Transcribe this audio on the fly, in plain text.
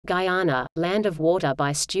Guyana, Land of Water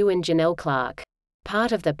by Stu and Janell Clarke.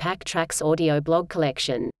 Part of the Pack Tracks audio blog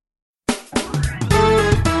collection.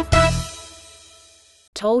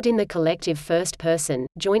 Told in the collective first person,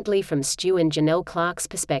 jointly from Stu and Janell Clarke's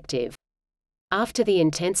perspective. After the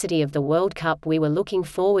intensity of the World Cup, we were looking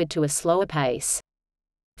forward to a slower pace.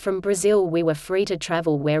 From Brazil we were free to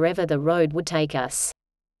travel wherever the road would take us.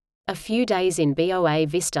 A few days in Boa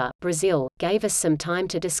Vista, Brazil, gave us some time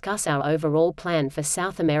to discuss our overall plan for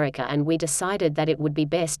South America, and we decided that it would be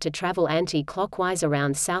best to travel anti-clockwise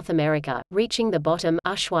around South America, reaching the bottom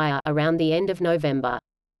Ushuaia around the end of November.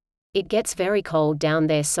 It gets very cold down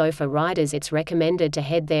there, so for riders it's recommended to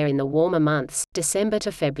head there in the warmer months, December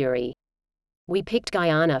to February. We picked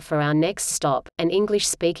Guyana for our next stop, an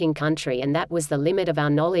English-speaking country, and that was the limit of our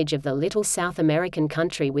knowledge of the little South American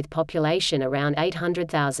country with population around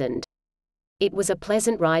 800,000. It was a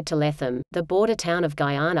pleasant ride to Lethem, the border town of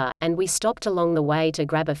Guyana, and we stopped along the way to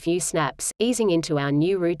grab a few snaps, easing into our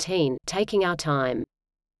new routine, taking our time.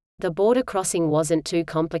 The border crossing wasn't too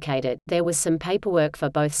complicated. There was some paperwork for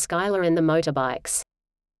both Skylar and the motorbikes.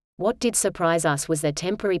 What did surprise us was the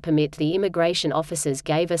temporary permit the immigration officers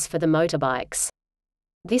gave us for the motorbikes.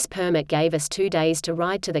 This permit gave us 2 days to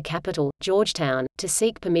ride to the capital, Georgetown, to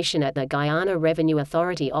seek permission at the Guyana Revenue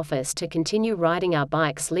Authority office to continue riding our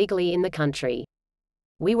bikes legally in the country.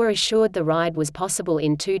 We were assured the ride was possible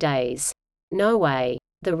in 2 days. No way.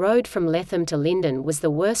 The road from Lethem to Linden was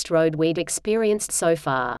the worst road we'd experienced so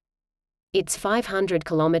far. It's 500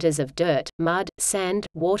 kilometers of dirt, mud, sand,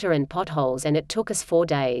 water and potholes, and it took us 4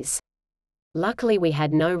 days. Luckily we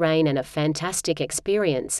had no rain and a fantastic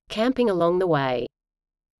experience, camping along the way.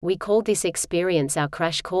 We called this experience our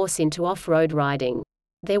crash course into off-road riding.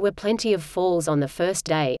 There were plenty of falls on the first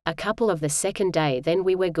day, a couple of the second day, then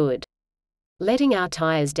we were good. Letting our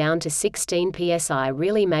tires down to 16 psi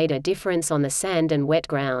really made a difference on the sand and wet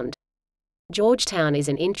ground. Georgetown is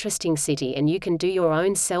an interesting city, and you can do your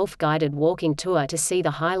own self-guided walking tour to see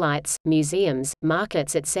the highlights, museums,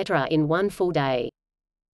 markets etc. in one full day.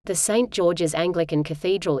 The St. George's Anglican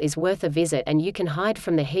Cathedral is worth a visit, and you can hide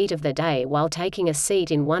from the heat of the day while taking a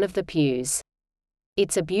seat in one of the pews.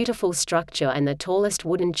 It's a beautiful structure and the tallest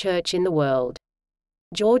wooden church in the world.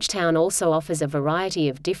 Georgetown also offers a variety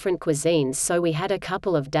of different cuisines, so we had a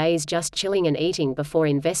couple of days just chilling and eating before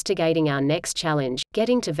investigating our next challenge,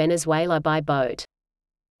 getting to Venezuela by boat.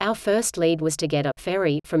 Our first lead was to get a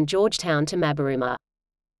ferry from Georgetown to Mabaruma.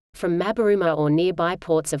 From Mabaruma or nearby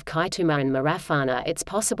ports of Kaituma and Marafana it's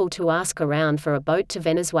possible to ask around for a boat to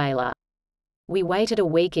Venezuela. We waited a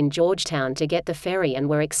week in Georgetown to get the ferry and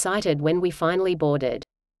were excited when we finally boarded.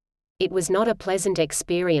 It was not a pleasant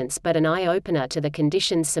experience, but an eye-opener to the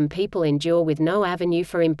conditions some people endure with no avenue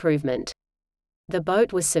for improvement. The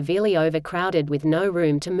boat was severely overcrowded with no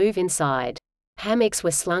room to move inside. Hammocks were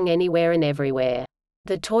slung anywhere and everywhere.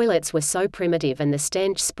 The toilets were so primitive and the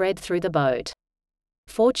stench spread through the boat.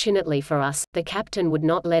 Fortunately for us, the captain would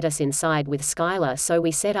not let us inside with Skylar, so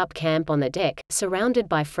we set up camp on the deck, surrounded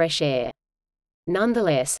by fresh air.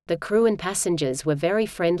 Nonetheless, the crew and passengers were very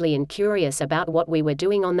friendly and curious about what we were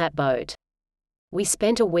doing on that boat. We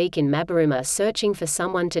spent a week in Mabaruma searching for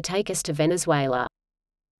someone to take us to Venezuela.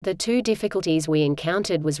 The 2 difficulties we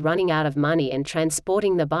encountered was running out of money and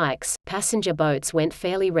transporting the bikes. Passenger boats went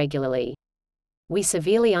fairly regularly. We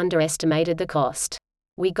severely underestimated the cost.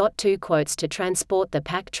 We got 2 quotes to transport the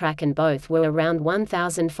pack track and both were around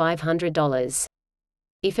 $1,500.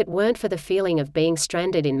 If it weren't for the feeling of being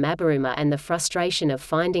stranded in Mabaruma and the frustration of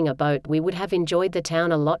finding a boat, we would have enjoyed the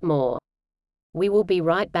town a lot more. We will be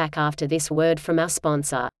right back after this word from our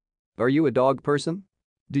sponsor. Are you a dog person?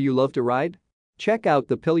 Do you love to ride? Check out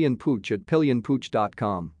the Pillion Pooch at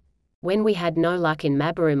pillionpooch.com. When we had no luck in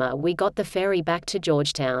Mabaruma, we got the ferry back to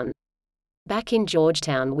Georgetown. Back in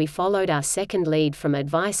Georgetown we followed our second lead from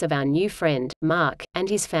advice of our new friend, Mark, and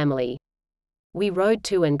his family. We rode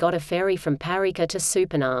to and got a ferry from Parika to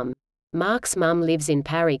Supanam. Mark's mum lives in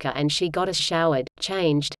Parika and she got us showered,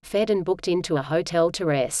 changed, fed and booked into a hotel to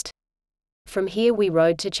rest. From here we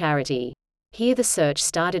rode to Charity. Here the search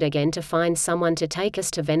started again to find someone to take us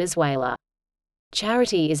to Venezuela.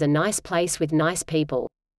 Charity is a nice place with nice people.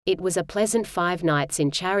 It was a pleasant 5 nights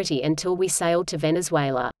in Charity until we sailed to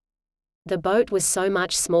Venezuela. The boat was so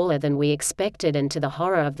much smaller than we expected, and to the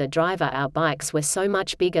horror of the driver our bikes were so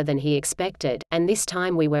much bigger than he expected, and this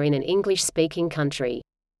time we were in an English-speaking country.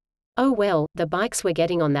 Oh well, the bikes were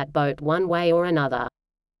getting on that boat one way or another.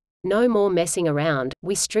 No more messing around,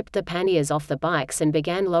 we stripped the panniers off the bikes and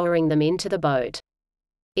began lowering them into the boat.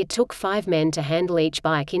 It took 5 men to handle each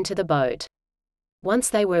bike into the boat.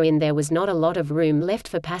 Once they were in, there was not a lot of room left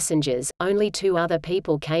for passengers, only 2 other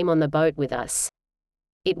people came on the boat with us.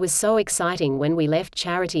 It was so exciting when we left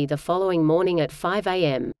Charity the following morning at 5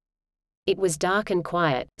 a.m. It was dark and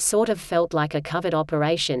quiet, sort of felt like a covert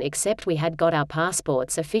operation, except we had got our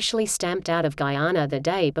passports officially stamped out of Guyana the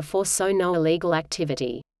day before, so no illegal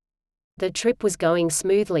activity. The trip was going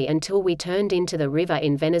smoothly until we turned into the river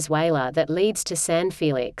in Venezuela that leads to San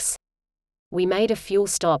Felix. We made a fuel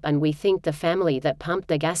stop and we think the family that pumped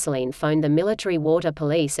the gasoline phoned the military water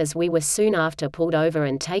police, as we were soon after pulled over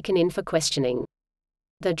and taken in for questioning.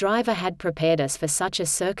 The driver had prepared us for such a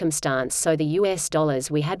circumstance, so the US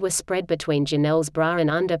dollars we had were spread between Janell's bra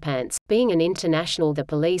and underpants. Being an international, the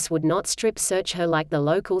police would not strip search her like the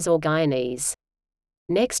locals or Guyanese.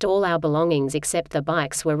 Next, all our belongings except the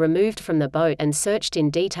bikes were removed from the boat and searched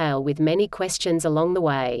in detail with many questions along the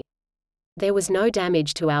way. There was no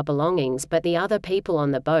damage to our belongings, but the other people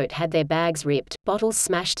on the boat had their bags ripped, bottles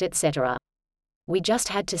smashed, etc. We just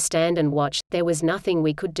had to stand and watch. There was nothing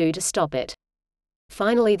we could do to stop it.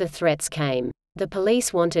 Finally the threats came. The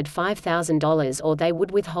police wanted $5,000 or they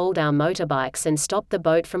would withhold our motorbikes and stop the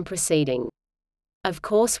boat from proceeding. Of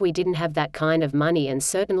course we didn't have that kind of money and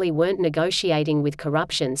certainly weren't negotiating with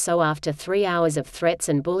corruption, so after 3 hours of threats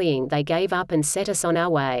and bullying they gave up and set us on our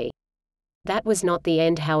way. That was not the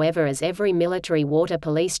end, however, as every military water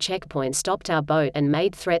police checkpoint stopped our boat and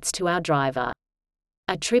made threats to our driver.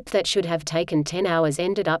 A trip that should have taken 10 hours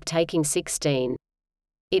ended up taking 16.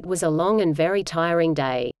 It was a long and very tiring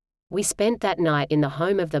day. We spent that night in the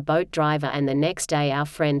home of the boat driver, and the next day our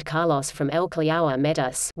friend Carlos from El Callao met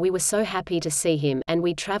us. We were so happy to see him, and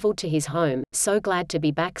we traveled to his home, so glad to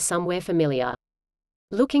be back somewhere familiar.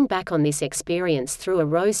 Looking back on this experience through a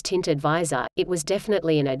rose-tinted visor, it was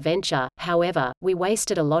definitely an adventure. However, we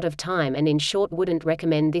wasted a lot of time and in short wouldn't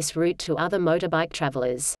recommend this route to other motorbike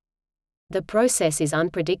travelers. The process is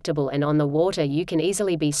unpredictable, and on the water you can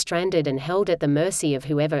easily be stranded and held at the mercy of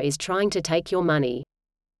whoever is trying to take your money.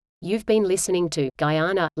 You've been listening to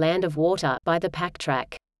Guyana, Land of Water by The Pack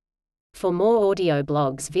Track. For more audio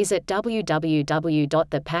blogs, visit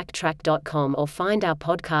www.thepacktrack.com or find our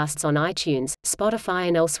podcasts on iTunes, Spotify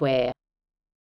and elsewhere.